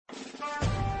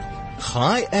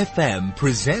Chai FM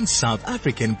presents South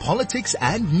African politics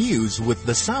and news with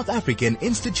the South African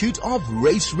Institute of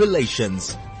Race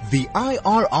Relations. The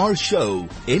IRR show,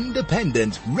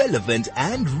 independent, relevant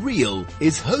and real,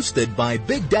 is hosted by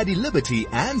Big Daddy Liberty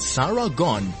and Sarah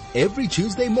Gon every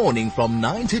Tuesday morning from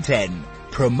 9 to 10,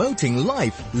 promoting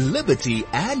life, liberty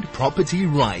and property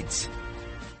rights.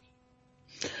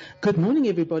 Good morning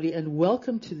everybody and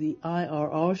welcome to the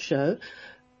IRR show,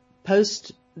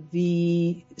 post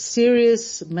the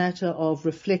serious matter of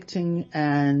reflecting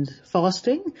and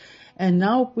fasting, and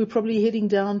now we're probably heading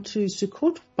down to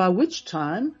Sukkot, by which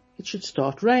time it should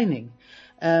start raining.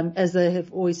 As they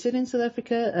have always said in South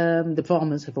Africa, the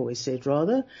farmers have always said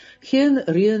rather, geen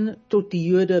reën tot die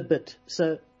Jode bid.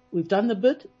 So we've done the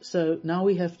bid, so now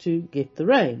we have to get the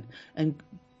rain. And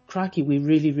crikey, we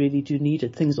really, really do need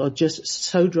it. Things are just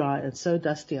so dry and so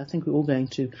dusty. I think we're all going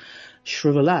to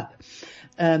shrivel up.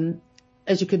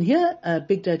 As you can hear,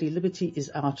 Big Daddy Liberty is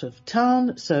out of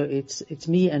town, so it's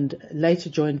me and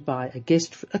later joined by a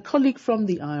guest, a colleague from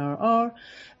the IRR,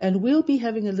 and we'll be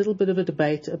having a little bit of a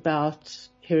debate about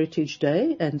Heritage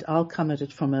Day, and I'll come at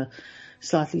it from a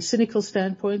slightly cynical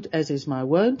standpoint, as is my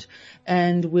wont,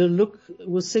 and we'll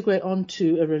segue on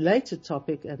to a related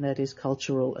topic, and that is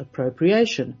cultural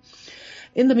appropriation.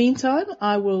 In the meantime,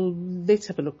 let's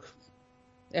have a look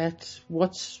at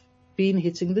what's been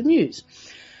hitting the news.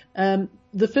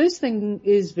 The first thing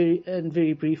is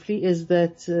very briefly is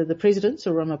that the President,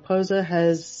 Cyril Ramaphosa,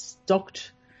 has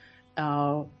docked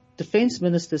our Defence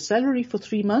Minister's salary for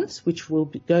 3 months, which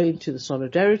will go into the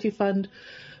Solidarity Fund,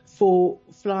 for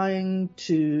flying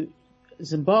to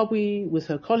Zimbabwe with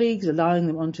her colleagues, allowing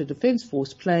them onto a Defence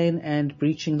Force plane and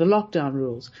breaching the lockdown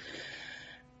rules.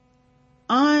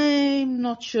 I'm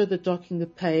not sure that docking the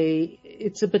pay,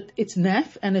 it's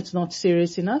naff and it's not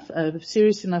serious enough.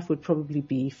 Serious enough would probably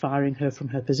be firing her from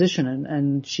her position,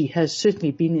 and she has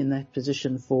certainly been in that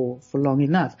position for long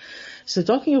enough. So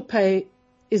docking your pay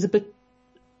is a bit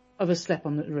of a slap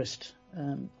on the wrist,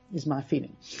 is my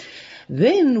feeling.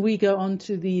 Then we go on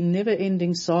to the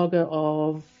never-ending saga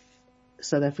of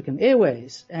South African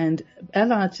Airways, and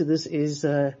allied to this is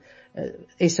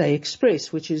SA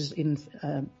Express, which is in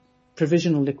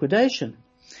provisional liquidation.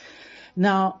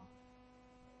 Now,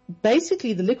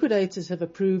 basically the liquidators have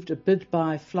approved a bid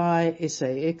by Fly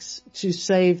SAX to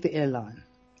save the airline.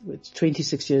 It's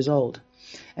 26 years old,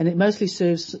 and it mostly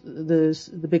serves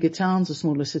the bigger towns, the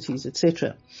smaller cities,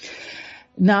 etc.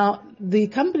 Now, the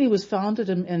company was founded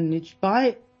and managed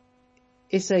by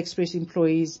SA Express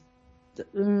employees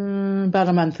about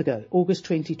a month ago, August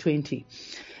 2020.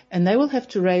 And they will have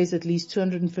to raise at least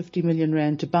 250 million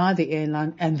rand to buy the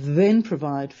airline and then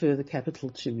provide further capital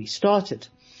to restart it.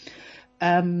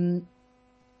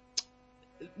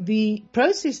 The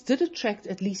process did attract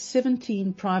at least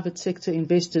 17 private sector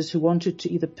investors who wanted to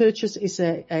either purchase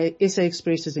SA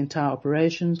Express's entire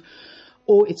operations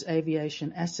or its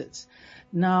aviation assets.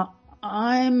 Now,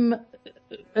 I'm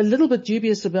a little bit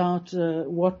dubious about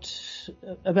what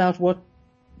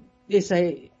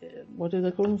what do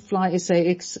they call them? Fly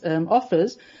SAX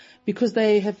offers, because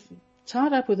they have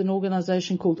tied up with an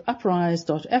organization called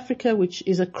Uprise.Africa, which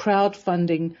is a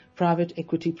crowdfunding private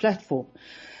equity platform.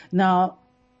 Now,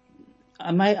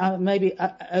 I may be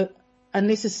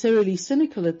unnecessarily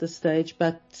cynical at this stage,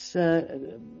 but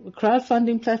a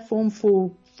crowdfunding platform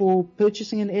for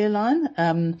purchasing an airline,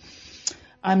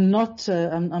 I'm not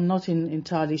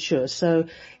entirely sure. So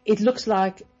it looks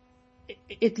like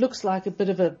a bit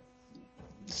of a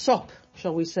sop,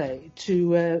 shall we say,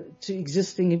 to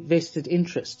existing invested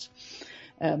interests.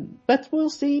 But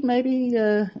we'll see.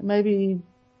 Maybe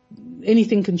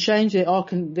anything can change. There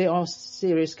are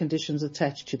serious conditions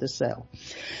attached to the sale.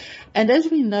 And as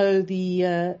we know,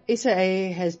 the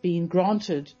SAA has been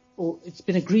granted, or it's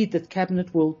been agreed that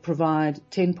Cabinet will provide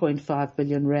 10.5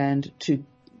 billion rand to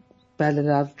bail it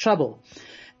out of trouble.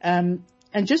 And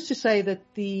just to say that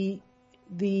the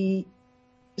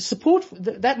support,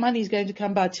 that money is going to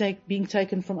come by being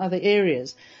taken from other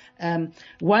areas.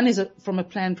 One is from a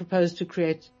plan proposed to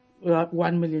create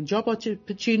 1 million job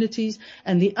opportunities,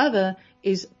 and the other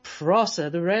is PRASA,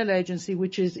 the rail agency,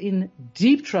 which is in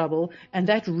deep trouble, and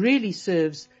that really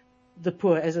serves the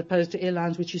poor as opposed to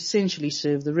airlines which essentially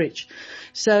serve the rich.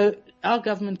 So our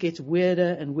government gets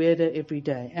weirder and weirder every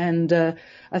day. And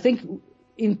I think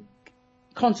in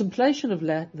contemplation of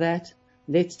that,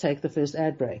 let's take the first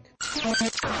ad break.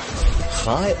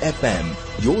 Chai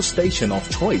FM, your station of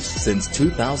choice since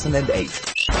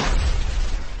 2008.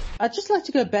 I'd just like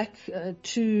to go back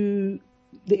to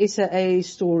the SAA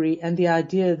story and the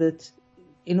idea that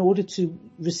in order to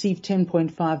receive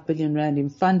 10.5 billion rand in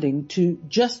funding, to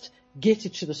just get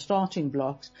it to the starting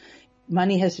blocks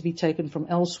money has to be taken from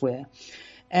elsewhere.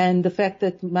 And the fact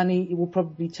that money will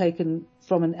probably be taken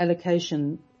from an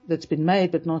allocation that's been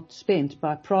made but not spent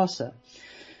by PRASA.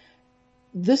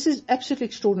 This is absolutely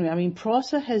extraordinary. I mean,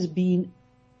 PRASA has been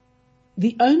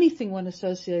the only thing one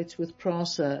associates with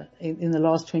PRASA in the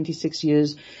last 26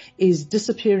 years is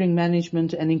disappearing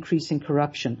management and increasing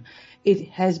corruption. It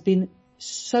has been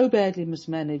so badly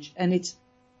mismanaged, and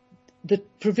the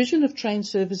provision of train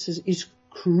services is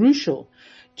crucial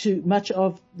to much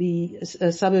of the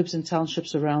suburbs and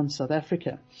townships around South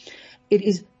Africa.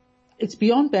 It's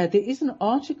beyond bad. There is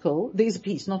a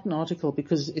piece, not an article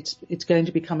because it's going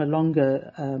to become a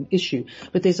longer issue,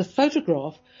 but there's a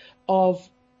photograph of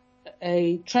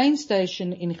a train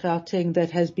station in Gauteng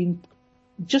that has been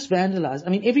just vandalized. I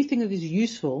mean, everything that is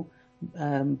useful,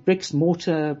 bricks,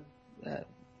 mortar,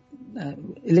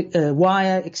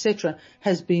 wire, etc.,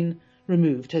 has been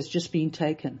removed, has just been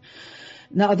taken.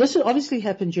 Now, this obviously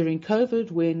happened during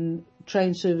COVID when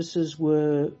train services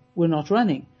were not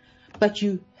running. But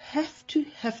you have to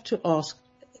ask,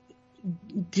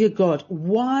 dear God,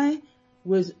 why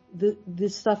was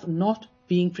this stuff not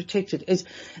being protected?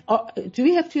 Do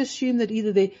we have to assume that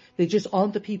either they just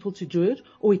aren't the people to do it,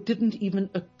 or it didn't even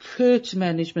occur to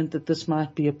management that this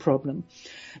might be a problem?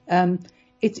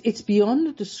 It's beyond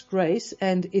a disgrace,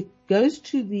 and it goes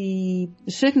to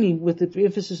certainly with the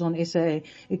emphasis on SAA,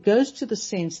 it goes to the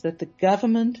sense that the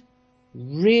government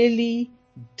really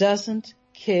doesn't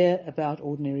care about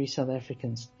ordinary South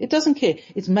Africans. It doesn't care.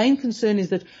 Its main concern is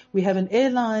that we have an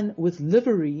airline with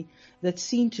livery that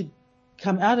seem to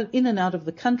come in and out of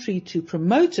the country to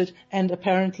promote it and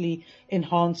apparently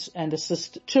enhance and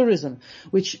assist tourism,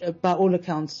 which by all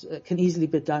accounts can easily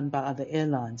be done by other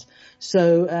airlines.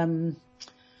 So,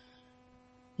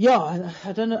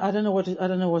 I don't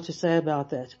know what to say about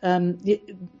that.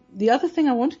 The other thing,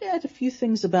 I want to add a few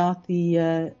things about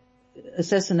the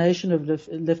assassination of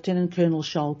Lieutenant Colonel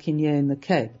Charles Kinnear in the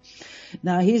Cape.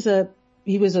 Now, he was a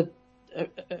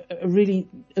really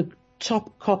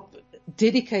top cop,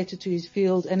 dedicated to his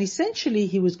field, and essentially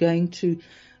he was going to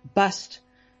bust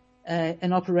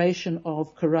an operation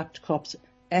of corrupt cops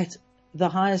at the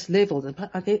highest level.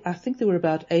 I think there were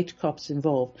about 8 cops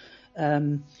involved.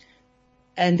 And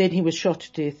then he was shot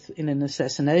to death in an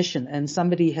assassination, and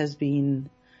somebody has been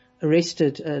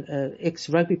arrested,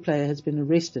 ex-rugby player has been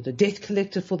arrested, a debt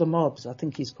collector for the mobs, I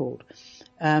think he's called.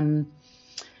 And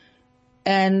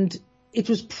it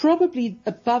was probably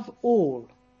above all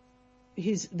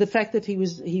the fact that he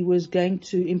was going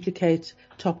to implicate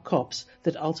top cops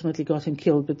that ultimately got him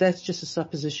killed, but that's just a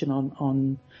supposition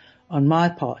on my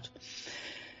part.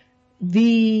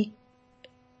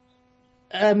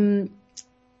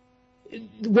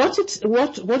 What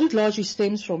it largely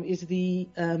stems from is the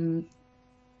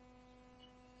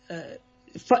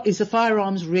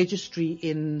firearms registry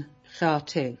in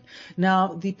Gauteng.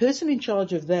 Now, the person in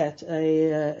charge of that,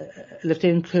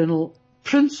 Lieutenant Colonel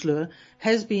Prinsloo,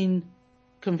 has been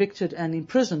convicted and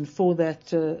imprisoned for that,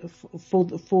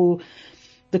 for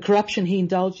the corruption he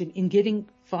indulged in getting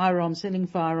firearms, selling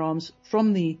firearms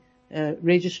from the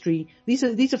registry.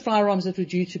 These are firearms that were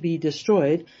due to be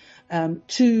destroyed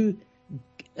to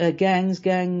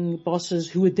gang bosses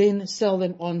who would then sell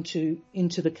them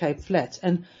into the Cape Flats.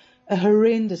 And a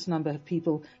horrendous number of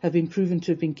people have been proven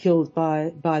to have been killed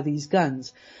by these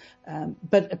guns.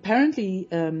 But apparently,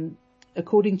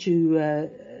 according to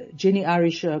Jenny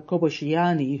Irish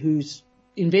Koboshiani, who's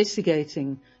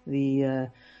investigating the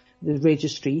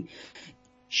registry,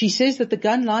 she says that the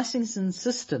gun licensing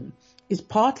system is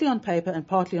partly on paper and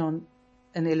partly on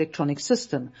an electronic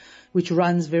system, which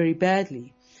runs very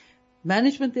badly.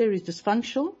 Management there is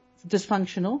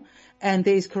dysfunctional, and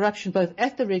there is corruption both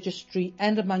at the registry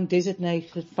and among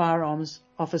designated firearms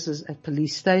officers at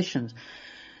police stations.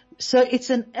 So it's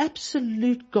an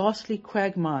absolute ghastly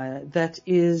quagmire that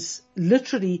is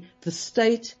literally the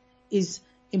state is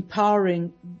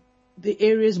empowering the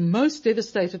areas most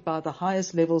devastated by the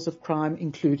highest levels of crime,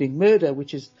 including murder,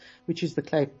 which is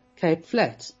the Cape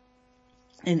Flats.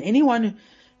 And anyone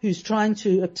who's trying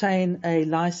to obtain a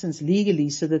license legally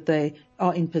so that they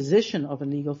are in possession of a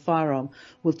legal firearm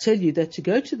will tell you that to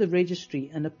go to the registry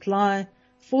and apply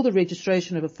for the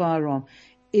registration of a firearm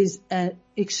is an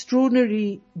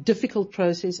extraordinarily difficult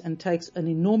process and takes an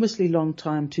enormously long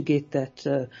time to get that,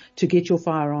 to get your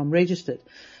firearm registered.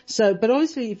 So, but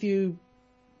obviously if you're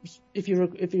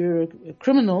a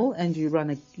criminal and you run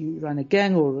a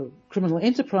gang or a criminal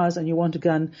enterprise and you want a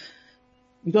gun,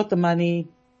 you got the money,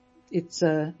 it's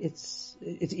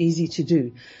easy to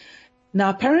do. Now,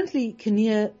 apparently,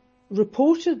 Kinnear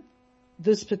reported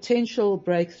this potential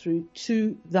breakthrough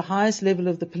to the highest level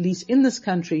of the police in this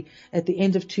country at the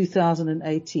end of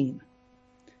 2018.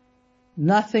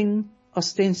 Nothing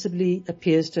ostensibly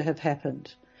appears to have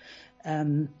happened.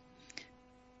 And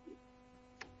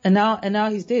now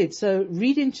he's dead. So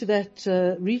read into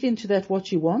that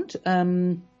what you want.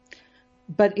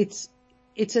 But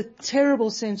it's a terrible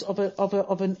sense of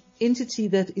an entity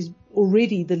that is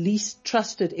already the least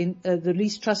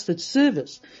trusted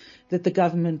service that the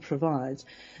government provides,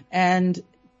 and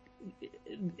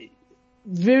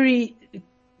very,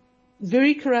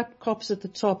 very corrupt cops at the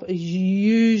top are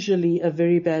usually a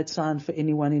very bad sign for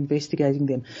anyone investigating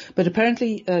them. But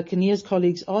apparently, Kinnear's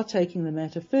colleagues are taking the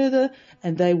matter further,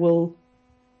 and they will,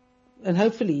 and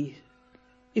hopefully,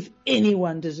 if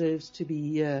anyone deserves to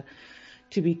be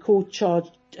caught,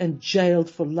 charged, and jailed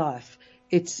for life,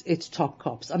 it's top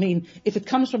cops. I mean, if it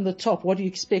comes from the top, what do you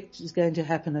expect is going to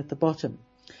happen at the bottom?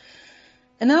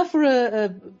 And now for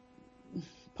a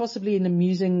possibly an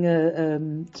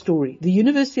amusing story. The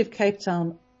University of Cape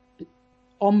Town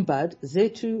Ombud,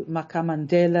 Zethu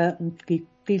Makamandela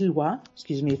Nkilwa,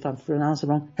 excuse me if I'm pronouncing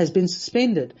it wrong, has been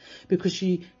suspended because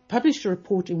she published a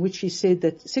report in which she said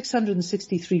that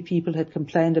 663 people had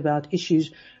complained about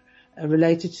issues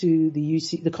related to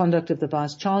the conduct of the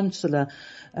Vice Chancellor,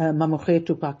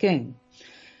 Mamokgeto Phakeng.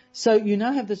 So you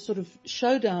now have this sort of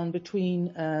showdown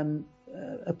between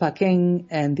Phakeng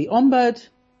and the Ombud,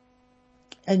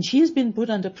 and she has been put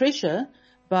under pressure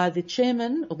by the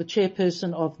chairman or the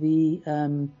chairperson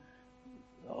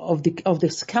of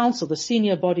this council, the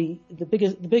senior body, the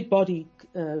big body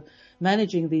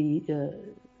managing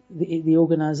the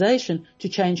organization, to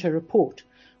change her report,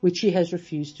 which she has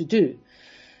refused to do.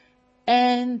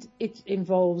 And it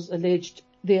involves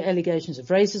there are allegations of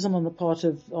racism on the part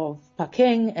of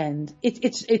Phakeng, and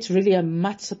it's really a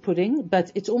matzah pudding,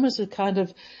 but it's almost a kind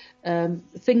of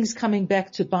things coming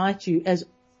back to bite you as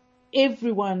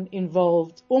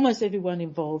almost everyone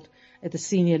involved at the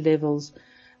senior levels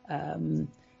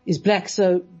is black.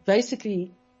 So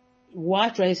basically,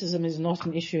 white racism is not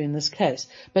an issue in this case.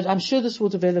 But I'm sure this will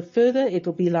develop further.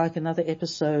 It'll be like another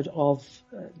episode of,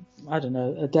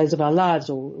 Days of Our Lives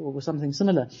or something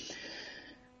similar.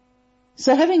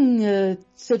 So having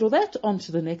said all that, on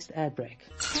to the next ad break.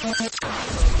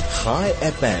 High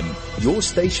FM, your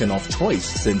station of choice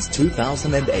since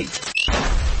 2008.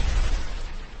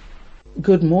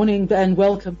 Good morning and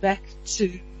welcome back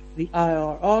to the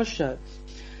IRR show.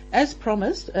 As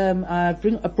promised, I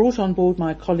brought on board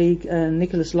my colleague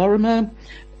Nicholas Lorimer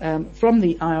from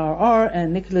the IRR,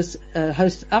 and Nicholas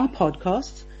hosts our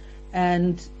podcast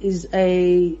and is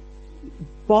a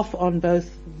buff on both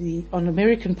on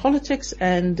American politics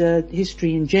and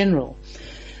history in general.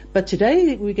 But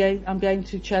today I'm going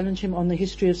to challenge him on the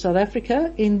history of South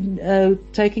Africa in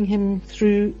taking him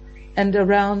through and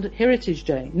around Heritage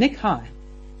Day. Nick, hi.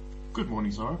 Good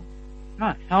morning, Zara.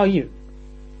 Hi, how are you?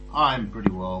 I'm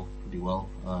pretty well,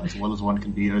 as well as one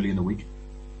can be early in the week.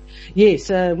 Yes,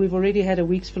 we've already had a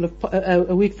week full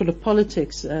of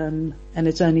politics, and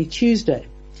it's only Tuesday.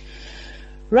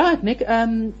 Right, Nick.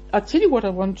 I'll tell you what I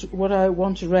want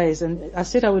to raise, and I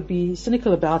said I would be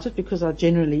cynical about it because I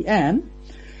generally am,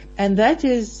 and that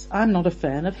is I'm not a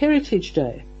fan of Heritage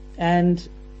Day, and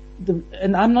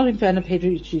I'm not a fan of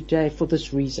Heritage Day for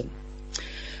this reason.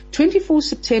 24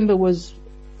 September was,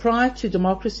 prior to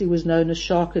democracy, was known as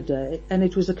Shaka Day, and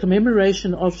it was a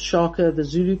commemoration of Shaka, the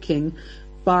Zulu king,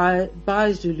 by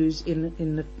Zulus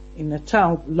in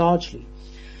Natal largely.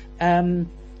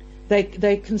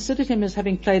 They considered him as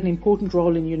having played an important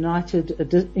role in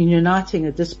uniting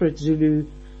a disparate Zulu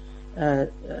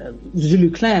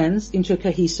clans into a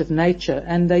cohesive nature,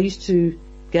 and they used to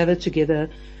gather together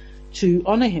to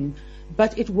honor him.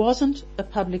 But it wasn't a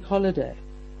public holiday.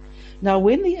 Now,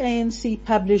 when the ANC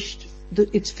published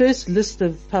its first list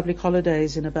of public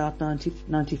holidays in about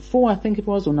 1994, I think it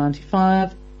was, or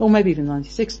 95, or maybe even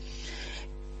 96,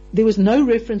 there was no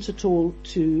reference at all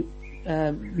to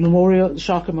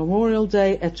Shaka Memorial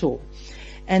Day at all.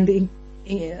 And the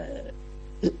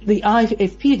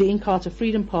IFP, the Inkatha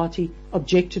Freedom Party,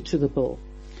 objected to the bill.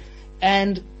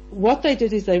 And what they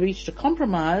did is they reached a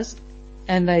compromise,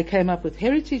 and they came up with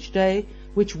Heritage Day,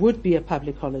 which would be a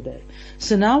public holiday.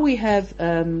 So now we have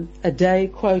a day,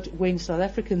 quote, when South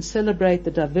Africans celebrate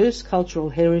the diverse cultural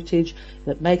heritage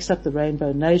that makes up the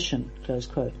Rainbow Nation, close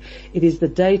quote. It is the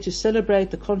day to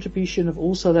celebrate the contribution of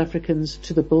all South Africans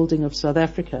to the building of South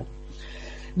Africa.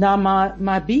 Now,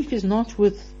 my beef is not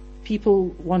with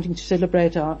people wanting to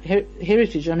celebrate our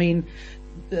heritage. I mean,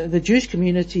 the Jewish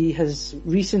community has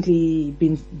recently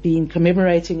been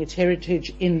commemorating its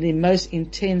heritage in the most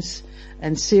intense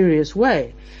and serious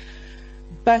way.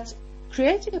 But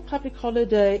creating a public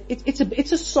holiday,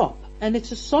 it's a sop, and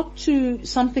it's a sop to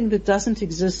something that doesn't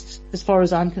exist as far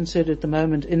as I'm concerned at the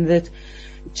moment, in that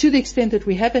to the extent that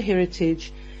we have a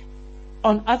heritage,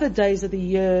 on other days of the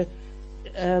year,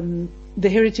 the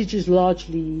heritage is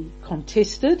largely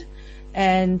contested,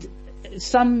 and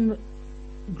some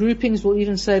groupings will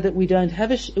even say that we don't have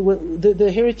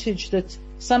the heritage that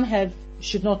some have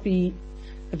should not be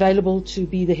available to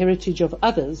be the heritage of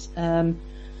others.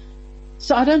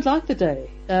 So I don't like the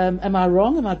day. Am I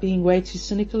wrong? Am I being way too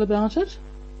cynical about it?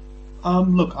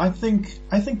 Look, I think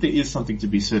there is something to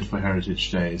be said for Heritage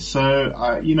Day.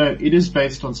 So, it is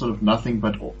based on sort of nothing,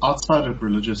 but outside of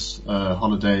religious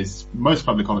holidays, most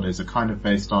public holidays are kind of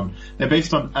based on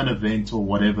an event or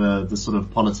whatever the sort of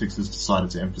politics has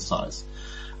decided to emphasize.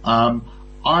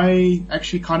 I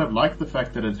actually kind of like the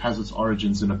fact that it has its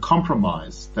origins in a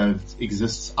compromise that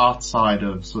exists outside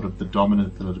of sort of the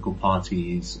dominant political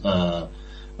parties,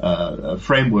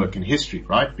 framework in history,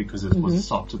 right? Because it was a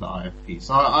sop to the IFP.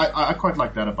 So I quite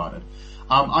like that about it.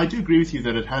 I do agree with you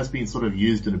that it has been sort of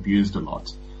used and abused a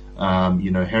lot.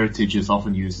 Heritage is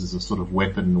often used as a sort of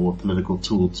weapon or political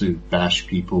tool to bash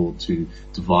people, to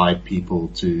divide people,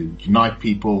 to unite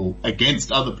people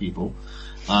against other people,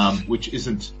 which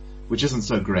isn't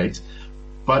so great.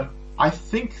 But I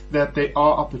think that there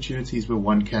are opportunities where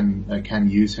one can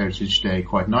use Heritage Day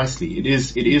quite nicely. It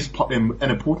is an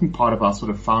important part of our sort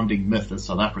of founding myth as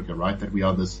South Africa, right? That we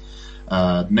are this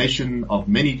nation of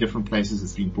many different places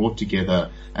that's been brought together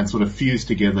and sort of fused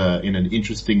together in an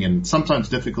interesting and sometimes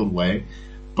difficult way,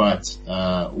 but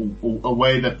a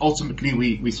way that ultimately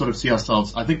we sort of see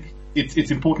ourselves. I think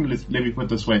it's important. Let me put it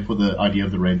this way, for the idea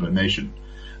of the Rainbow Nation,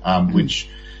 which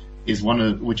is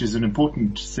an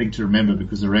important thing to remember,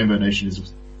 because the Rainbow Nation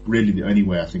is really the only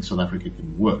way I think South Africa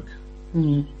can work.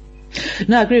 Mm.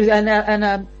 No, I agree with you, and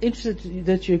I'm interested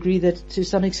that you agree that to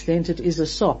some extent it is a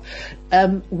sop.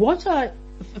 Other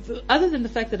than the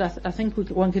fact that I think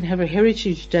one can have a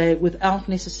Heritage Day without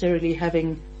necessarily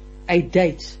having a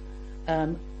date,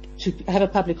 to have a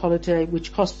public holiday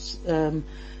which costs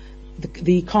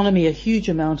the economy a huge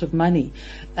amount of money.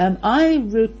 I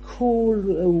recall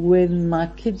when my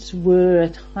kids were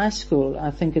at high school,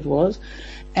 I think it was,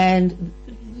 and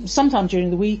sometime during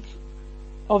the week,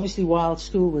 obviously while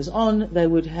school was on, they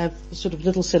would have sort of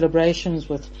little celebrations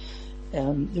with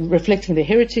reflecting their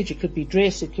heritage. It could be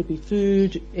dress, it could be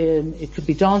food, it could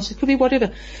be dance, it could be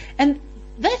whatever. And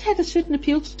that had a certain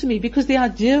appeal to me, because the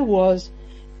idea was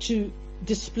to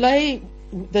display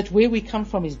that where we come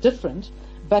from is different,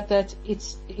 but that it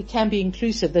can be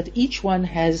inclusive, that each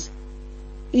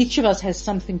of us has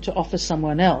something to offer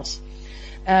someone else.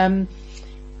 And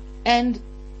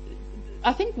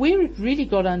I think where it really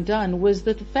got undone was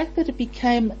that the fact that it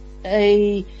became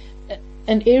an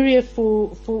area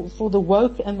for the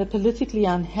woke and the politically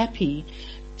unhappy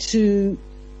to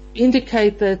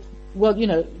indicate that, well,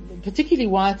 particularly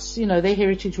whites, their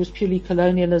heritage was purely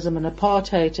colonialism and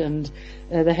apartheid, and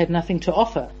they had nothing to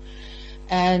offer.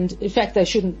 And in fact, they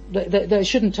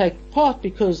shouldn't take part,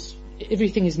 because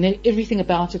everything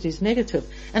about it is negative.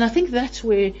 And I think that's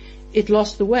where it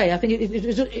lost the way. I think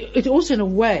it also, in a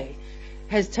way,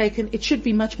 it should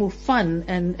be much more fun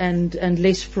and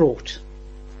less fraught.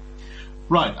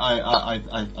 Right,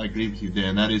 I agree with you there,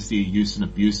 and that is the use and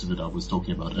abuse of it I was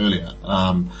talking about earlier.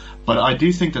 But I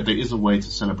do think that there is a way to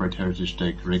celebrate Heritage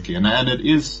Day correctly, and it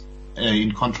is,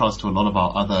 in contrast to a lot of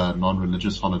our other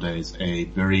non-religious holidays, a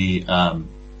very a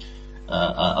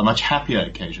much happier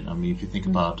occasion. I mean, if you think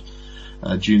about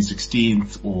June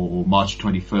 16th or March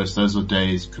 21st, those are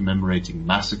days commemorating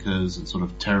massacres and sort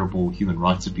of terrible human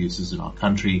rights abuses in our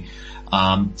country.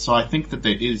 So I think that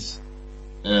there is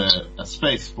a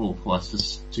space for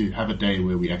us to have a day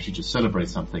where we actually just celebrate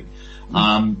something.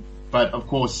 But of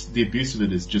course, the abuse of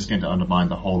it is just going to undermine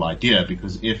the whole idea,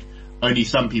 because if only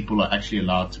some people are actually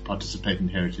allowed to participate in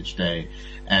Heritage Day,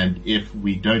 and if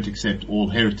we don't accept all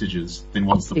heritages, then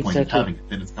what's the point of having it?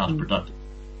 Then it's counterproductive.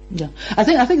 Yeah,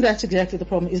 I think that's exactly the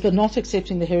problem, is the not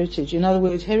accepting the heritage. In other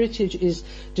words, heritage is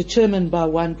determined by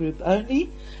one group only,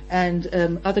 and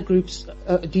other groups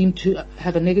are deemed to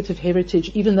have a negative heritage,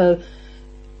 even though,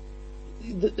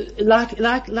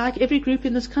 like every group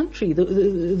in this country,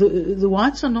 the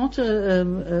whites are not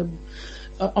a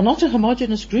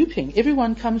homogeneous grouping.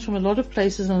 Everyone comes from a lot of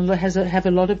places and have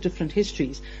a lot of different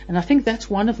histories. And I think that's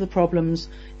one of the problems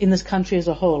in this country as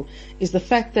a whole, is the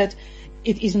fact that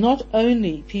it is not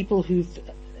only people who've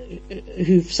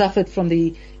suffered from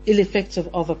the ill effects of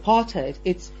apartheid,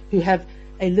 it's who have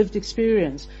a lived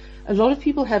experience. A lot of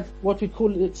people have what we call,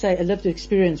 let's say, a lived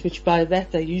experience, which by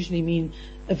that they usually mean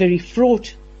a very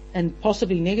fraught and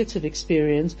possibly negative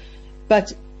experience,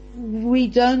 but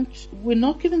we're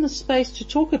not given the space to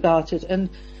talk about it, and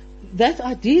that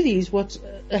ideally is what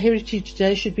a Heritage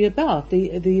Day should be about,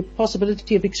 the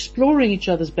possibility of exploring each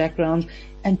other's backgrounds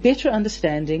and better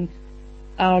understanding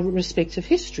our respective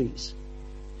histories.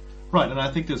 Right, and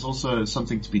I think there's also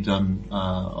something to be done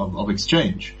of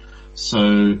exchange. So,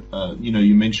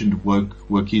 you mentioned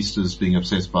workistas being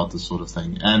obsessed about this sort of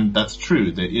thing, and that's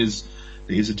true. There is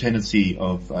a tendency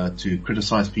to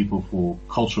criticize people for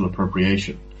cultural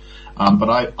appropriation.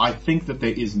 But I think that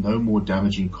there is no more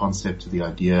damaging concept to the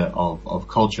idea of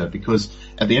culture, because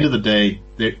at the end of the day,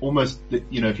 they're almost,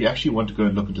 if you actually want to go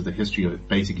and look into the history of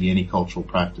basically any cultural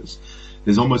practice,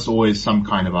 there's almost always some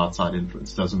kind of outside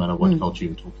influence. Doesn't matter what culture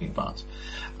you're talking about.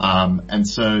 And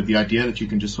so the idea that you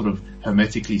can just sort of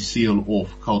hermetically seal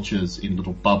off cultures in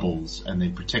little bubbles and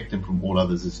then protect them from all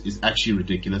others is actually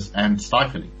ridiculous and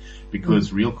stifling,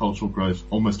 because real cultural growth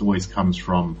almost always comes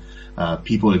from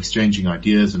people exchanging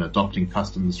ideas and adopting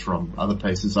customs from other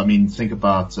places. I mean, think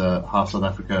about how South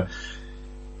Africa.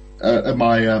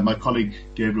 My colleague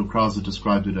Gabriel Krauser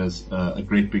described it as a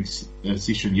great big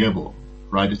Sishen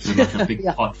right? It's like a big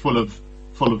pot full of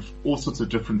all sorts of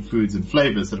different foods and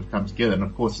flavors that have come together. And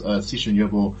of course,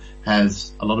 Sishen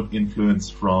has a lot of influence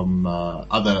from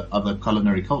other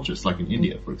culinary cultures, like in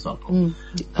India, for example.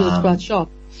 Because it's quite sharp.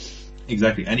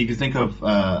 Exactly. And if you think of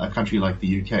a country like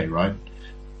the UK, right?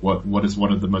 What is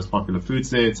one of the most popular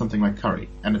foods there? It's something like curry,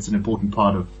 and it's an important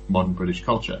part of modern British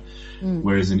culture.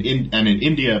 Whereas in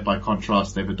India, by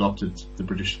contrast, they've adopted the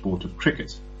British sport of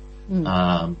cricket.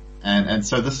 And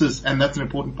so that's an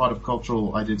important part of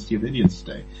cultural identity of Indians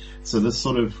today. So this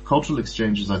sort of cultural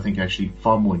exchange is, I think, actually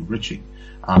far more enriching.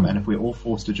 And if we're all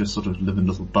forced to just sort of live in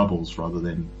little bubbles rather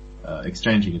than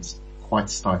exchanging, it's quite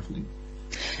stifling.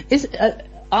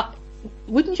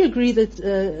 Wouldn't you agree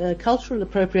that cultural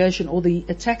appropriation, or the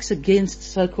attacks against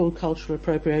so-called cultural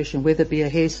appropriation, whether it be a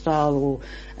hairstyle or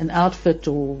an outfit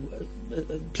or a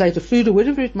plate of food or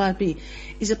whatever it might be,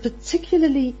 is a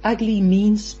particularly ugly,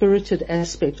 mean-spirited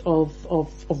aspect of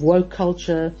woke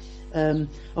culture,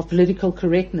 of political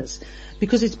correctness?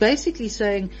 Because it's basically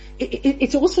saying,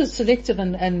 it's also selective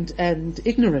and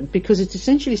ignorant, because it's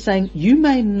essentially saying you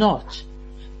may not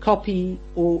copy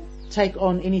or take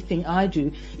on anything I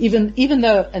do, even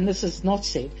though, and this is not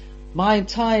said, my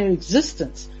entire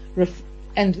existence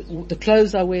and the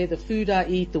clothes I wear, the food I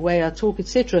eat, the way I talk,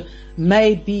 etc.,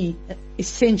 may be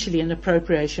essentially an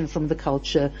appropriation from the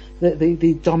culture,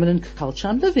 the dominant culture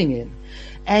I'm living in.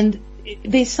 And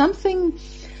there's something,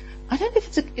 I don't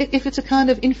know if it's a kind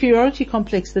of inferiority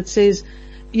complex that says,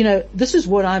 this is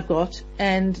what I've got,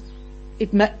 and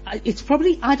it's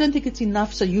probably, I don't think it's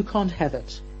enough, so you can't have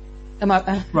it.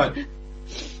 Right.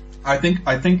 I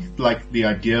think like the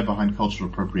idea behind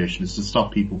cultural appropriation is to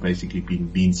stop people basically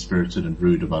being mean-spirited and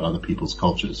rude about other people's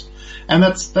cultures. And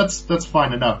that's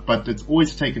fine enough, but it's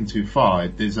always taken too far.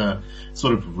 There's a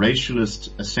sort of racialist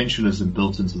essentialism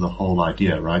built into the whole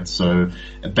idea, right? So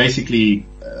basically,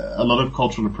 a lot of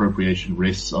cultural appropriation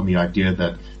rests on the idea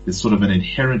that there's sort of an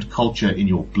inherent culture in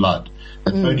your blood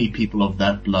that only people of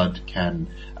that blood can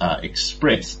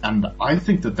express. And I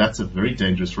think that that's a very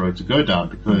dangerous road to go down,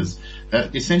 because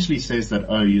that essentially says that,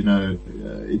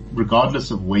 regardless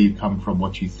of where you come from,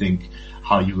 what you think,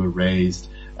 how you were raised,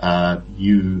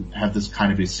 you have this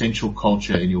kind of essential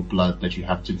culture in your blood that you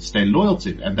have to stay loyal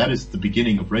to. And that is the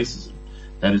beginning of racism.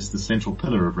 That is the central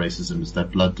pillar of racism, is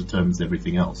that blood determines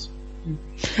everything else.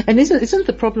 And isn't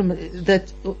the problem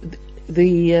that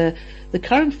the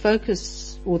current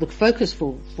focus, or the focus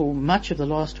for much of the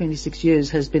last 26 years,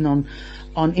 has been on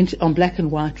black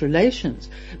and white relations?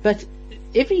 But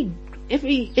every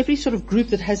sort of group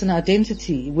that has an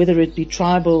identity, whether it be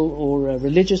tribal or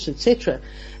religious, etc.,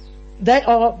 they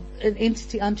are an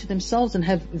entity unto themselves and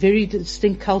have very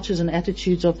distinct cultures and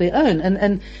attitudes of their own.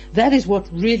 And that is what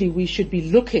really we should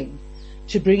be looking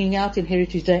to bringing out in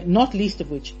Heritage Day, not least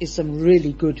of which is some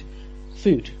really good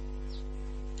food.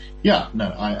 Yeah,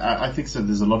 no, I think so.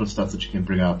 There's a lot of stuff that you can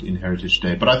bring out in Heritage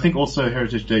Day, but I think also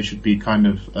Heritage Day should be kind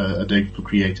of a day for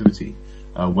creativity,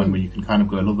 one where you can kind of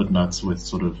go a little bit nuts with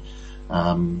sort of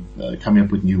coming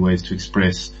up with new ways to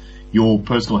express your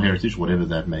personal heritage, whatever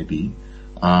that may be,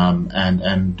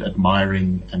 and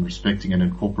admiring and respecting and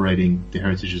incorporating the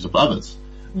heritages of others,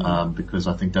 because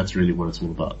I think that's really what it's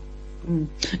all about.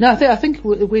 No, I think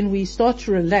when we start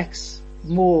to relax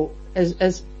more,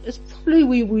 as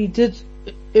probably we did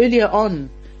earlier on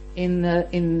in the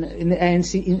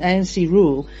ANC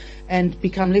rule, and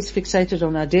become less fixated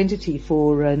on identity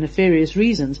for nefarious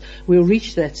reasons, we'll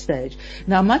reach that stage.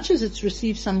 Now, much as it's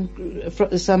received some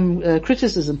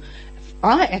criticism,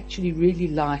 I actually really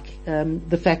like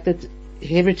the fact that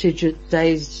Heritage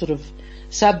Day's sort of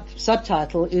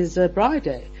subtitle is Braai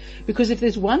Day, because if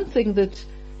there's one thing that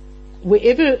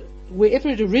wherever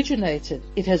it originated,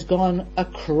 it has gone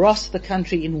across the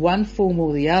country in one form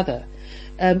or the other.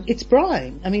 It's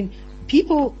braaiing. I mean,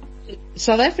 people,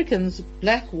 South Africans,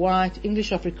 black, white, English,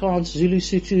 Afrikaans, Zulu,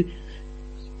 Sotho,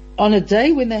 on a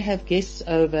day when they have guests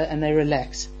over and they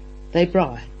relax, they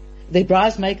braai. Their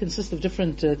braais may consist of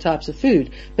different types of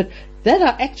food, but that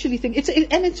are actually things.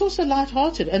 And it's also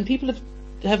light-hearted, and people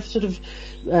have sort of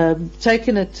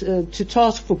taken it to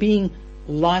task for being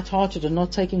light-hearted and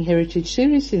not taking heritage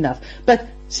seriously enough. But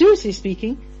seriously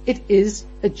speaking, it is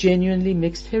a genuinely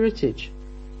mixed heritage.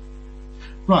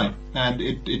 Right, and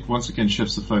it once again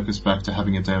shifts the focus back to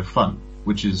having a day of fun,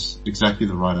 which is exactly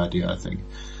the right idea, I think.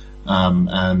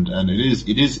 And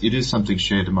it is something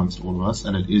shared amongst all of us,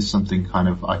 and it is something kind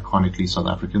of iconically South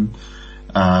African.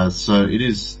 So it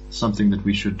is something that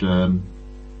we should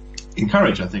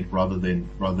encourage, I think, rather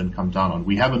than come down on.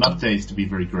 We have enough days to be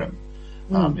very grim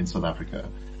in South Africa.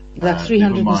 That's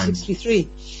 363.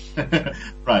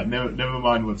 Right, never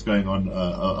mind what's going on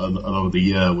a lot of the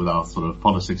year with our sort of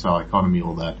politics, our economy,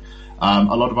 all that.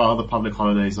 A lot of our other public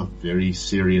holidays are very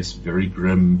serious, very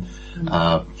grim,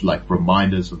 like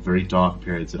reminders of very dark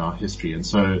periods in our history. And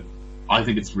so I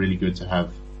think it's really good to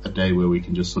have a day where we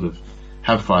can just sort of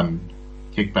have fun,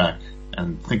 kick back,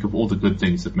 and think of all the good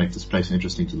things that make this place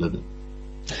interesting to live in.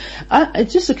 It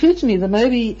just occurred to me that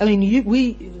maybe, I mean,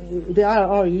 the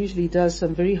IRR usually does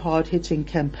some very hard-hitting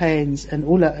campaigns, and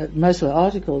most of the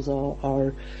articles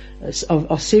are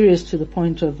serious to the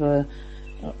point of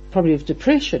probably of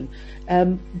depression.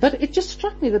 But it just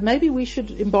struck me that maybe we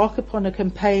should embark upon a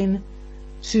campaign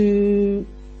to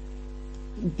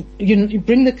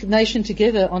bring the nation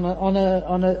together on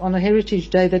a Heritage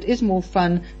Day that is more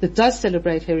fun, that does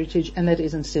celebrate heritage, and that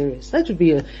isn't serious. That would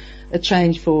be a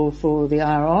change for the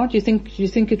IRR. Do you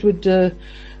think it would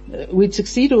we'd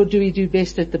succeed, or do we do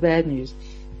best at the bad news?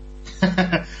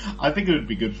 I think it would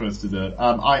be good for us to do it.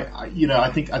 I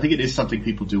think it is something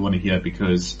people do want to hear,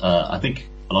 because I think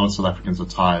a lot of South Africans are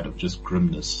tired of just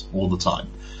grimness all the time.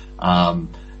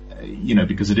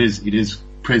 Because it is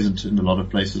present in a lot of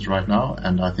places right now,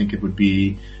 and I think it would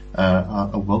be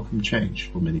a welcome change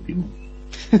for many people.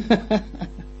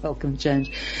 Welcome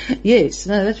change. Yes,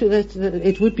 no,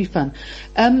 it would be fun.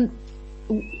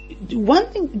 One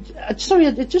thing, sorry,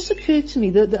 it just occurred to me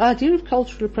that the idea of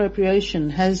cultural appropriation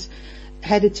has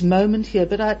had its moment here,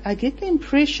 but I get the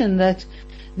impression that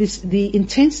the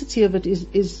intensity of it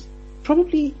is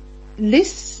probably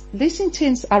less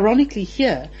intense, ironically,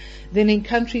 here than in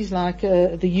countries like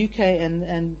the UK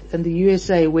and the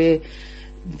USA, where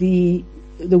the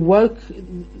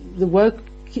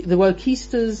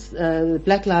wokeistas, the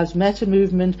Black Lives Matter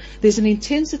movement, there's an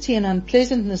intensity and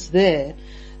unpleasantness there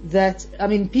that, I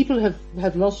mean, people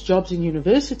have lost jobs in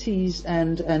universities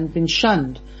and been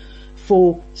shunned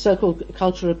for so-called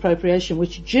cultural appropriation,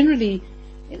 which generally,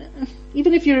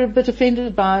 even if you're a bit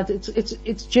offended by it,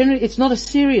 it's generally, it's not a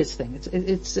serious thing.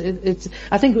 It's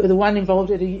I think the one involved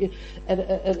at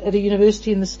a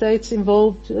university in the States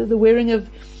involved the wearing of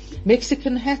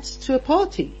Mexican hats to a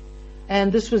party.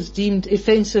 And this was deemed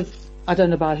offensive, I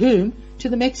don't know by whom, to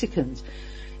the Mexicans.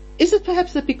 Is it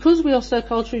perhaps that because we are so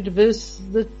culturally diverse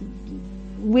that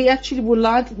we actually will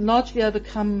largely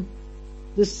overcome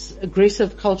this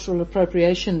aggressive cultural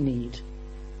appropriation need?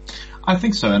 I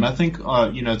think so, and I think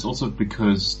it's also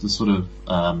because the sort of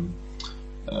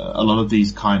a lot of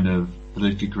these kind of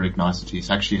politically correct niceties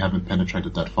actually haven't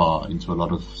penetrated that far into a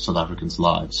lot of South Africans'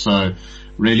 lives. So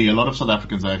really, a lot of South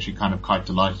Africans are actually kind of quite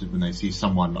delighted when they see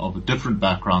someone of a different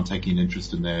background taking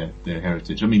interest in their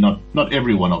heritage. I mean, not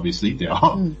everyone, obviously, there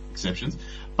are exceptions,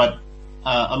 but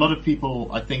a lot of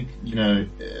people, I think,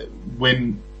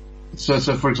 so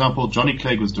for example, Johnny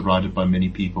Clegg was derided by many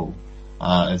people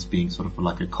as being sort of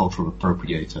like a cultural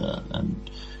appropriator, and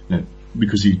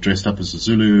because he dressed up as a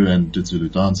Zulu and did Zulu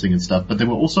dancing and stuff. But there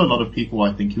were also a lot of people,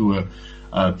 I think, who were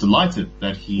delighted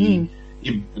that he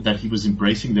was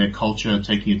embracing their culture,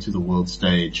 taking it to the world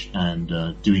stage,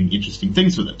 and doing interesting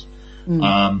things with it.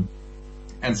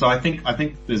 And so I think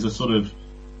there's a sort of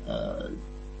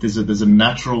there's a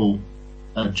natural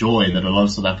joy that a lot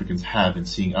of South Africans have in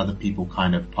seeing other people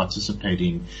kind of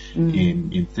participating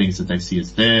in things that they see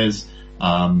as theirs.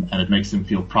 And it makes them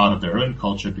feel proud of their own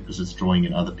culture because it's drawing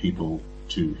in other people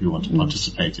who want to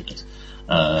participate in it.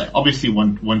 Obviously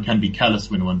one can be callous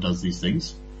when one does these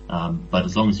things. But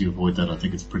as long as you avoid that, I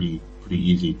think it's pretty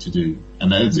easy to do.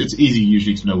 And it's easy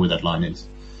usually to know where that line is.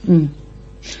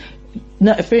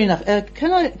 No, fair enough.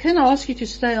 Can I ask you to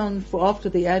stay on for after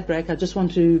the ad break? I just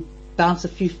want to bounce a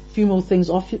few more things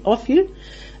off you.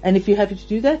 And if you're happy to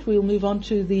do that, we'll move on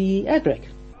to the ad break.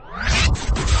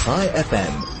 High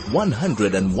FM,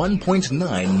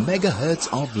 101.9 megahertz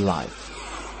of life.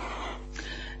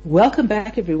 Welcome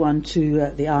back, everyone,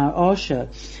 to the IRR show.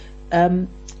 I've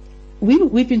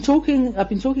been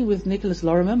talking with Nicholas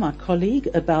Lorimer, my colleague,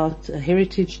 about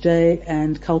Heritage Day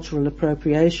and cultural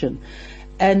appropriation.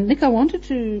 And Nick, I wanted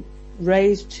to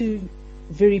raise two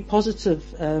very positive,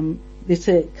 let's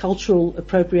say, cultural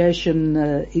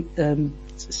appropriation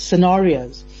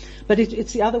scenarios. But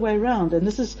it's the other way around, and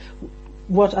this is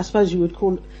what I suppose you would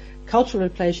call cultural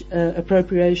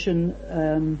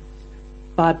appropriation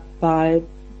by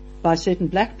certain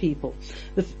black people.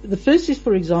 The first is,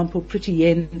 for example, Pretty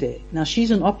Yende. Now,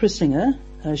 she's an opera singer,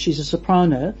 she's a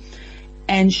soprano,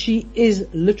 and she is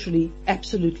literally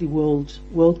absolutely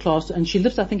world class. And she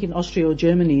lives, I think, in Austria or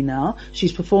Germany now.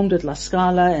 She's performed at La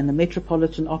Scala and the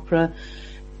Metropolitan Opera.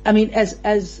 I mean,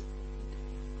 as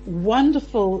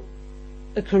wonderful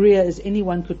a career as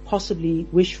anyone could possibly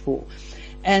wish for.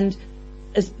 And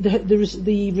as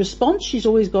the response she's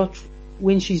always got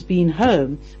when she's been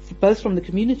home, both from the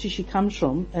community she comes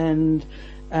from and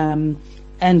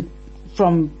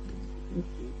from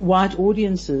white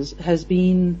audiences, has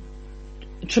been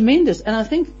tremendous. And I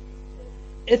think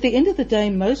at the end of the day,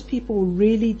 most people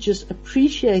really just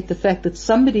appreciate the fact that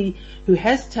somebody who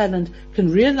has talent can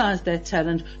realize that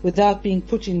talent without being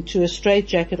put into a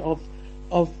straitjacket of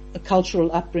a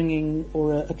cultural upbringing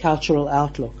or a cultural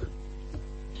outlook.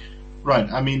 Right.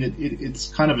 I mean, it's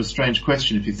kind of a strange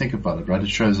question if you think about it, right? It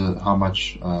shows how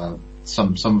much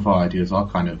some of our ideas are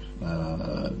kind of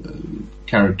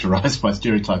characterized by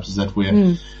stereotypes. Is that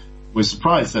we're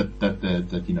surprised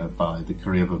that you know, by the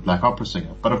career of a black opera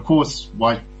singer. But of course,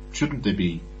 why shouldn't there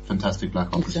be fantastic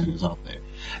black opera singers out there?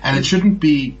 And it shouldn't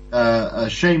be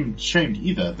shamed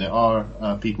either. There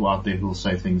are people out there who will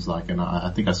say things like, and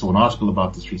I think I saw an article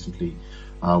about this recently.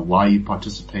 Why are you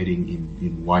participating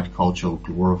in white culture,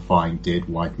 glorifying dead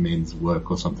white men's work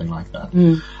or something like that?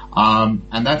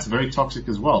 And that's very toxic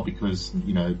as well, because,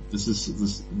 you know, this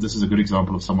is a good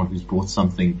example of someone who's brought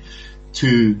something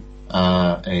to,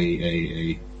 an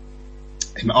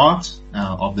art,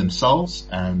 of themselves,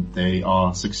 and they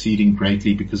are succeeding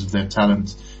greatly because of their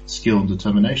talent, skill and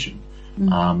determination.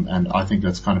 And I think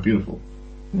that's kind of beautiful.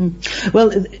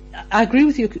 Well, I agree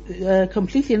with you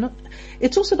completely.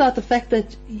 It's also about the fact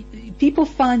that people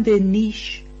find their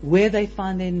niche where they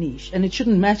find their niche, and it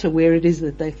shouldn't matter where it is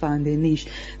that they find their niche.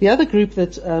 The other group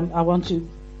that I want to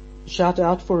shout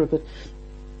out for a bit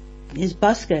is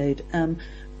Buscade.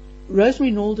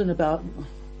 Rosemary Nalden, about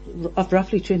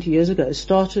roughly 20 years ago,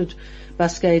 started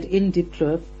Buscade in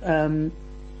Diepkloof,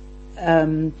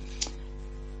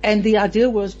 and the idea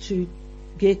was to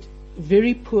get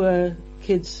very poor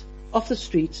kids off the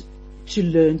streets to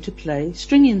learn to play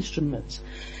string instruments.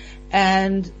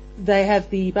 And they have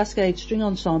the Buscade String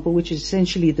Ensemble, which is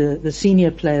essentially the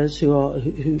senior players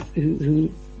who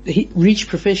reach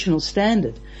professional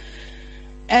standard.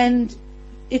 And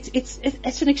it's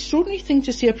an extraordinary thing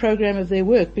to see a program of their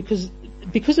work, because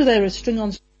of their string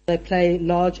ensemble, they play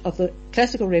large of the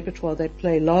classical repertoire. They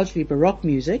play largely Baroque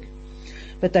music,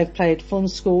 but they've played film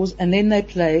scores, and then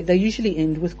they usually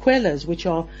end with quellas, which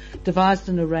are devised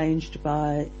and arranged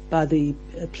by the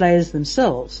players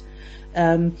themselves.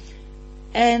 And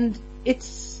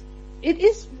it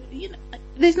is, you know,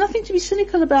 there's nothing to be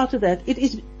cynical about that. It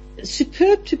is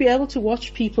superb to be able to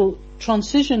watch people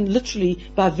transition literally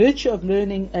by virtue of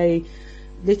learning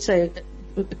let's say,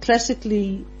 a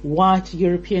classically white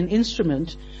European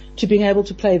instrument, to being able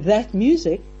to play that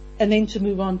music, and then to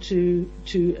move on to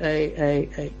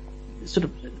a sort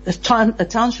of a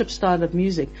township style of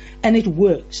music, and it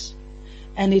works,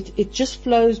 and it just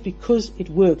flows because it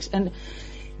works, and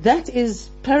that is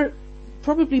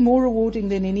probably more rewarding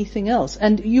than anything else.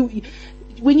 And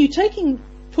when you're taking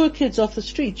poor kids off the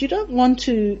street, you don't want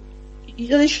to.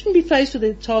 They shouldn't be faced with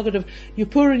the target of you're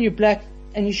poor and you're black,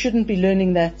 and you shouldn't be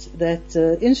learning that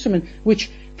instrument,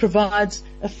 which provides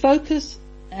a focus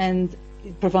and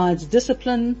it provides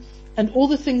discipline and all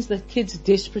the things that kids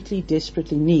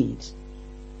desperately need.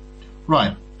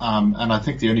 Right. And I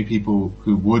think the only people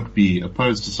who would be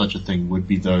opposed to such a thing would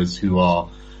be those who are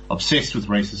obsessed with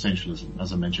race essentialism,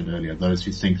 as I mentioned earlier. Those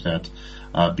who think that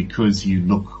because you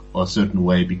look a certain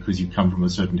way, because you come from a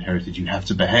certain heritage, you have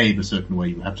to behave a certain way,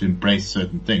 you have to embrace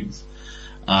certain things.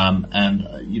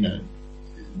 You know,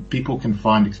 people can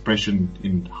find expression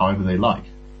in however they like.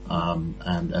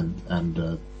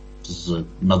 This is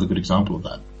another good example of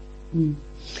that.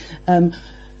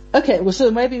 Okay, well, so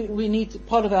maybe we need,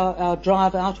 part of our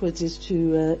drive outwards is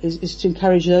to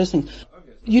encourage those things.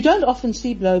 Okay, you don't often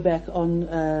see blowback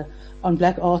on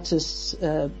black artists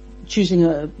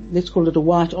choosing let's call it a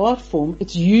white art form.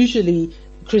 It's usually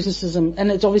criticism,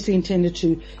 and it's obviously intended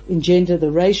to engender the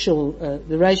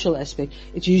racial aspect.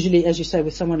 It's usually, as you say,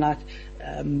 with someone like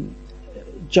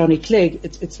Johnny Clegg,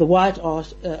 it's the white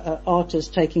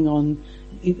artist taking on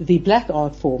the black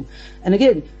art form. And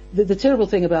again, the terrible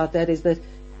thing about that is that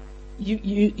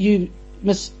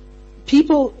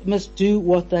people must do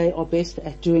what they are best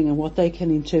at doing and what they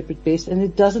can interpret best, and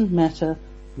it doesn't matter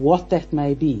what that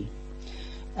may be.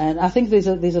 And I think there's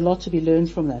a lot to be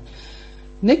learned from that.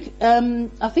 Nick,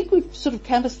 I think we've sort of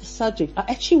canvassed the subject. I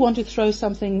actually want to throw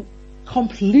something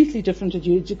completely different at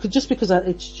you, just because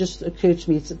it's just occurred to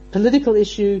me. It's a political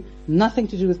issue, nothing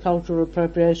to do with cultural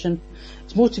appropriation.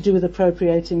 It's more to do with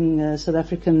appropriating South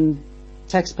African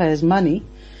taxpayers' money.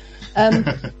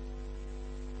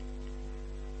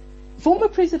 Former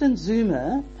President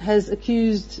Zuma has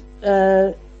accused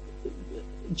Judge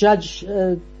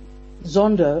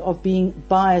Zondo of being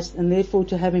biased and therefore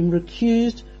to have him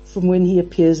recused from when he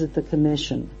appears at the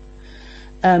commission.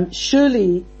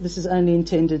 Surely this is only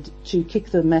intended to kick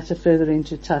the matter further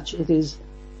into touch. It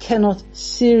cannot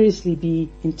seriously be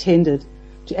intended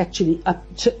to actually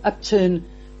upturn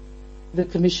the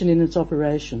commission in its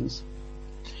operations.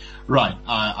 Right,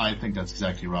 I think that's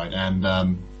exactly right.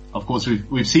 And of course,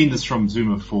 we've seen this from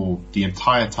Zuma for the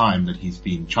entire time that he's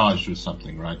been charged with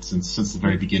something, right? Since the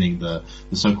very beginning, the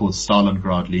so-called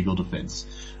Stalingrad legal defense,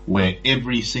 where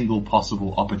every single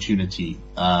possible opportunity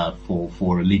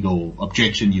for a legal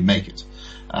objection, you make it.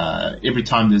 Every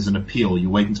time there's an appeal, you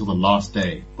wait until the last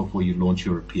day before you launch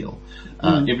your appeal.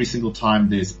 Every single time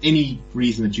there's any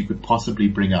reason that you could possibly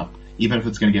bring up, even if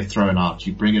it's going to get thrown out,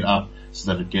 you bring it up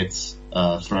so that it gets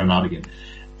thrown out again.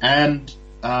 And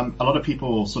a lot of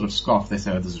people sort of scoff. They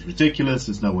say, "Oh, this is ridiculous.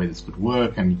 There's no way this could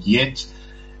work." And yet,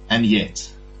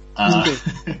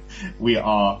 we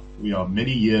are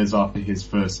many years after his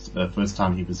first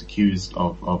time he was accused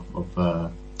or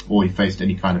he faced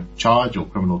any kind of charge or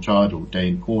criminal charge or day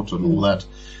in court and all that,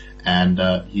 and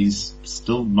he's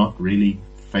still not really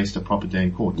faced a proper day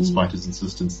in court, despite his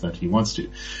insistence that he wants to.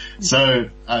 So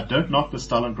don't knock the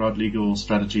Stalingrad legal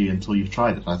strategy until you've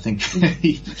tried it. I think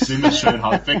Zuma's shown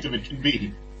how effective it can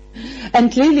be.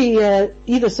 And clearly,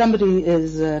 either somebody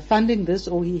is funding this,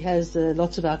 or he has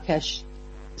lots of our cash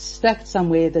stacked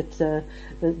somewhere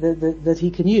that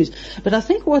he can use. But I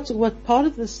think what part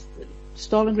of this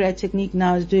Stalingrad technique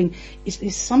now is doing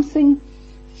is something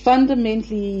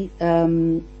fundamentally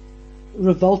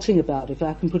revolting about it, if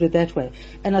I can put it that way.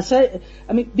 And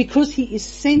because he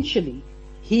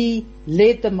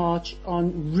led the march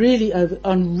on really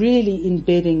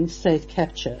embedding state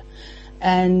capture.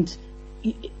 And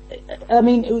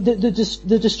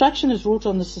the destruction it's wrought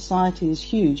on the society is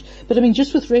huge. But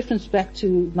just with reference back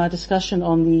to my discussion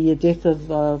on the death of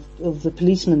the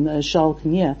policeman, Charles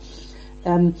Kinnear,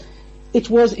 it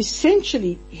was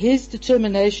essentially his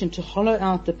determination to hollow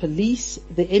out the police,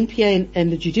 the NPA,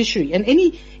 and the judiciary, and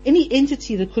any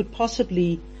entity that could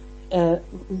possibly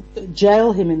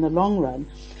jail him in the long run,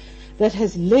 that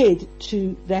has led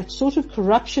to that sort of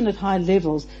corruption at high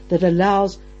levels that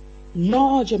allows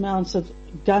large amounts of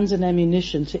guns and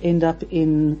ammunition to end up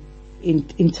in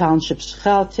townships.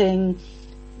 Gauteng,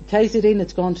 KZN,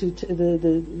 it's gone to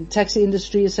the taxi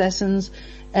industry assassins,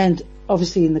 and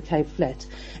obviously in the Cape Flats.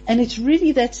 And it's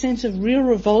really that sense of real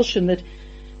revulsion that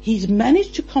he's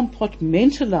managed to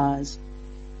compartmentalize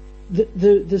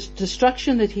the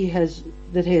destruction that he has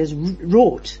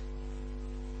wrought,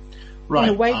 right,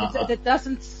 in a way that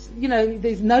doesn't,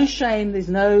 there's no shame, there's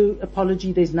no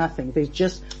apology, there's nothing. There's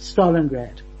just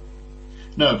Stalingrad.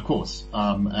 No, of course.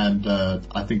 And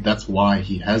I think that's why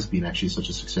he has been actually such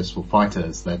a successful fighter,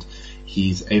 is that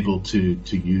he's able to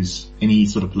use any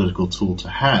sort of political tool to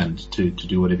hand to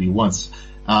do whatever he wants.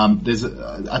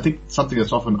 I think something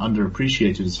that's often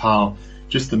underappreciated is how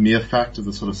just the mere fact of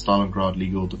the sort of Stalingrad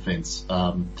legal defense,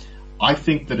 I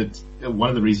think that it's one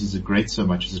of the reasons it grates so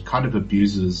much is it kind of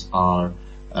abuses our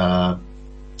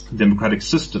democratic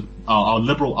system, our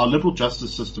liberal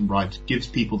justice system, right? Gives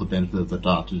people the benefit of the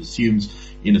doubt. It assumes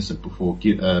innocent before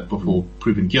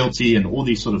proven guilty, and all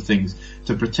these sort of things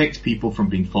to protect people from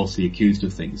being falsely accused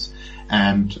of things.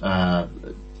 And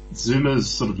Zuma's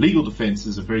sort of legal defense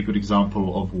is a very good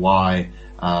example of why,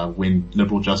 when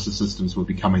liberal justice systems were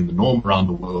becoming the norm around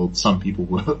the world, some people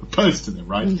were opposed to them,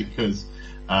 right? Because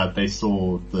they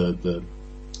saw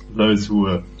those who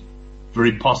were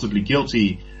very possibly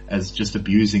guilty as just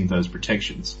abusing those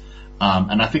protections.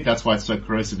 And I think that's why it's so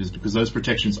corrosive, is because those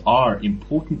protections are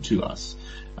important to us.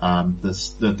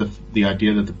 The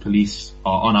idea that the police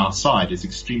are on our side is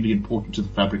extremely important to the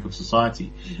fabric of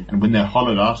society. And when they're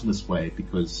hollowed out in this way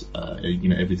because,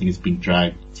 everything is being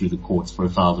dragged through the courts for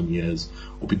 1,000 years,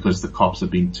 or because the cops are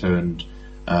being turned,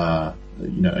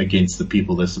 against the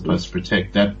people they're supposed to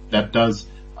protect, that does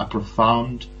a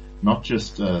profound, not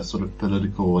just sort of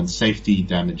political and safety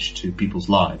damage to people's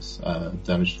lives,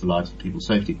 damage to the lives of people's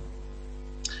safety,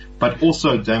 but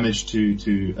also damage to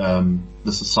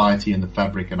the society and the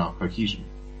fabric and our cohesion.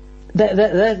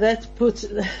 That puts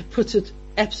it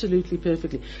absolutely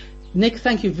perfectly. Nick,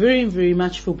 thank you very, very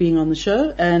much for being on the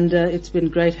show, and it's been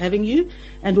great having you.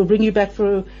 And we'll bring you back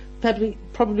for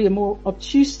probably a more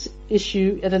obtuse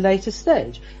issue at a later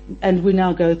stage. And we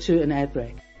now go to an ad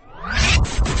break.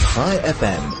 High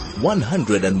FM,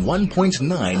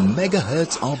 101.9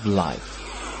 megahertz of life.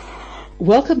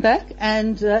 Welcome back,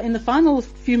 and in the final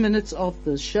few minutes of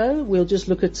the show, we'll just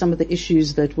look at some of the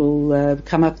issues that will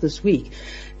come up this week.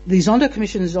 The Zondo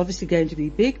Commission is obviously going to be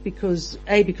big because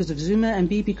A, because of Zuma, and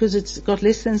B, because it's got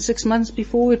less than 6 months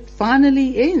before it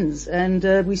finally ends, and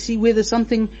we see whether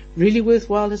something really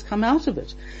worthwhile has come out of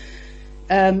it.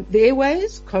 The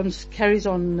Airways carries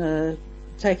on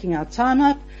taking our time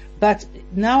up, but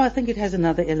now I think it has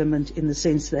another element in the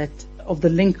sense that of the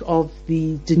link of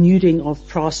the denuding of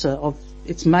PRASA, of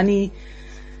its money,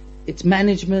 its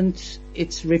management,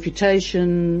 its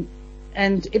reputation,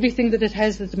 and everything that it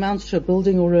has that amounts to a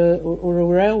building or a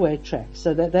railway track.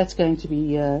 So that's going to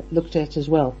be looked at as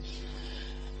well.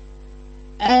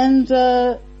 And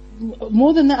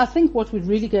more than that, I think what we're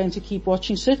really going to keep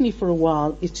watching, certainly for a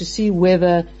while, is to see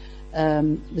whether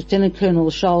Lieutenant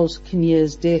Colonel Charles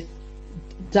Kinnear's death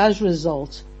does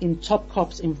result in top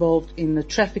cops involved in the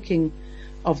trafficking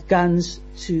of guns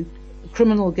to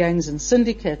criminal gangs and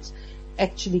syndicates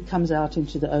actually comes out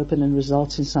into the open and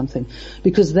results in something.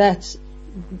 Because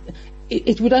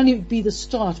it would only be the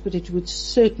start, but it would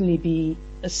certainly be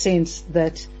a sense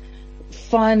that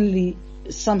finally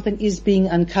something is being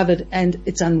uncovered, and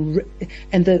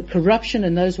and the corruption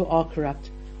and those who are corrupt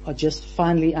are just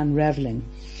finally unraveling.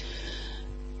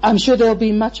 I'm sure there'll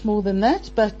be much more than that,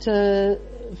 but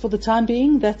for the time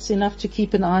being, that's enough to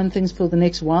keep an eye on things for the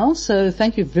next while. So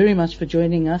thank you very much for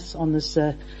joining us on this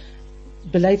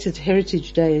belated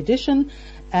Heritage Day edition,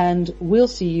 and we'll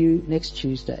see you next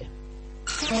Tuesday.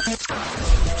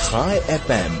 High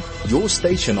FM, your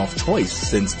station of choice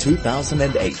since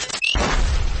 2008.